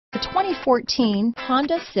The 2014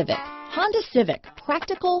 Honda Civic. Honda Civic,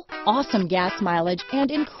 practical, awesome gas mileage,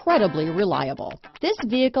 and incredibly reliable. This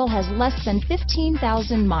vehicle has less than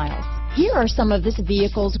 15,000 miles. Here are some of this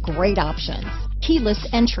vehicle's great options: keyless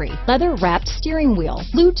entry, leather-wrapped steering wheel,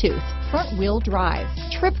 Bluetooth, front-wheel drive,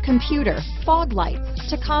 trip computer, fog lights,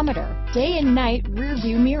 tachometer, day and night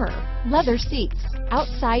rear-view mirror, leather seats,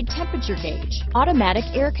 outside temperature gauge, automatic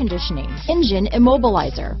air conditioning, engine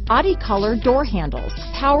immobilizer, body color door handles,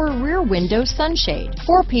 power rear window sunshade,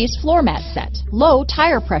 4-piece floor mat set, low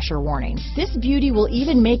tire pressure warning. This beauty will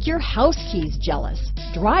even make your house keys jealous.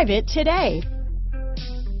 Drive it today.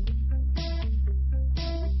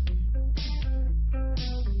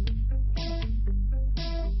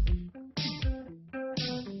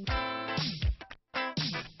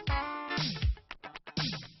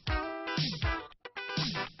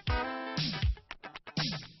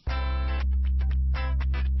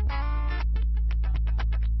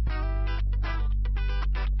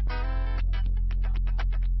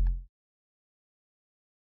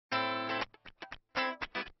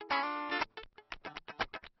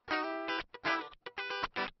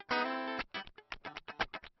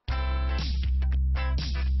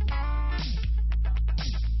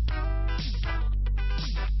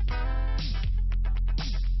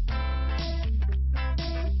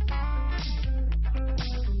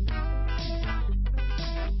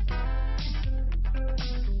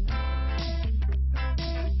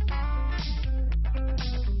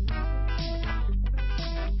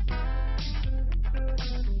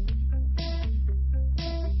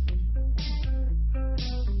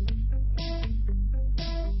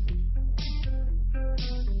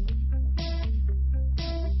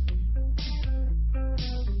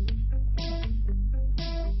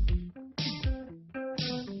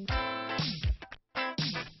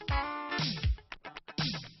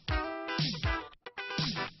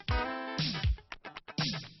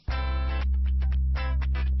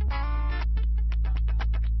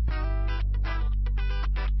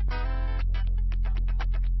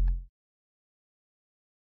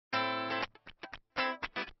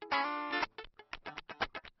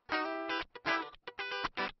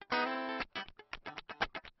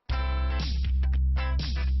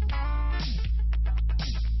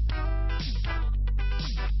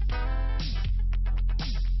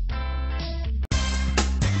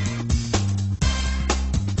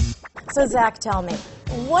 So Zach, tell me,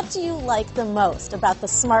 what do you like the most about the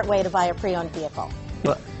smart way to buy a pre-owned vehicle?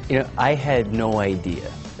 Well, I had no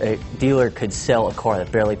idea a dealer could sell a car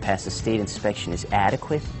that barely passed the state inspection as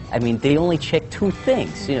adequate. I mean, they only check two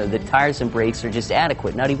things. The tires and brakes are just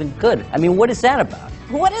adequate, not even good. I mean, what is that about?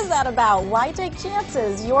 What is that about? Why take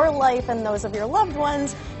chances? Your life and those of your loved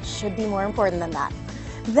ones should be more important than that.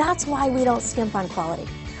 That's why we don't skimp on quality.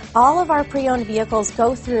 All of our pre-owned vehicles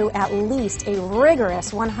go through at least a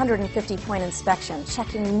rigorous 150-point inspection,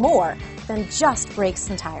 checking more than just brakes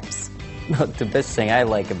and tires. The best thing I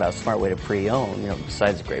like about Smart Way to Pre-Own,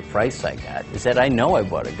 besides the great price I got, is that I know I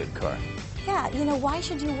bought a good car. Yeah, why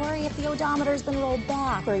should you worry if the odometer's been rolled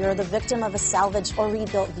back, or you're the victim of a salvaged or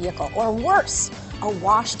rebuilt vehicle, or worse, a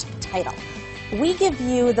washed title? We give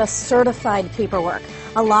you the certified paperwork,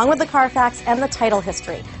 along with the CARFAX and the title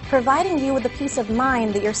history, providing you with the peace of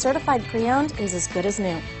mind that your certified pre-owned is as good as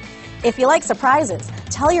new. If you like surprises,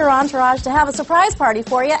 tell your entourage to have a surprise party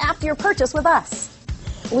for you after your purchase with us.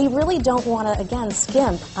 We really don't want to, again,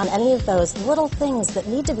 skimp on any of those little things that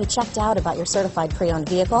need to be checked out about your certified pre-owned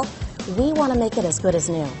vehicle. We want to make it as good as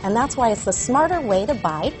new, and that's why it's the smarter way to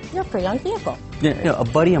buy your pre-owned vehicle. A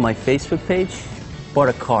buddy on my Facebook page bought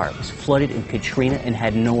a car. It was flooded in Katrina and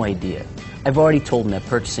had no idea. I've already told him that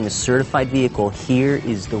purchasing a certified vehicle here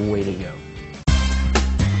is the way to go.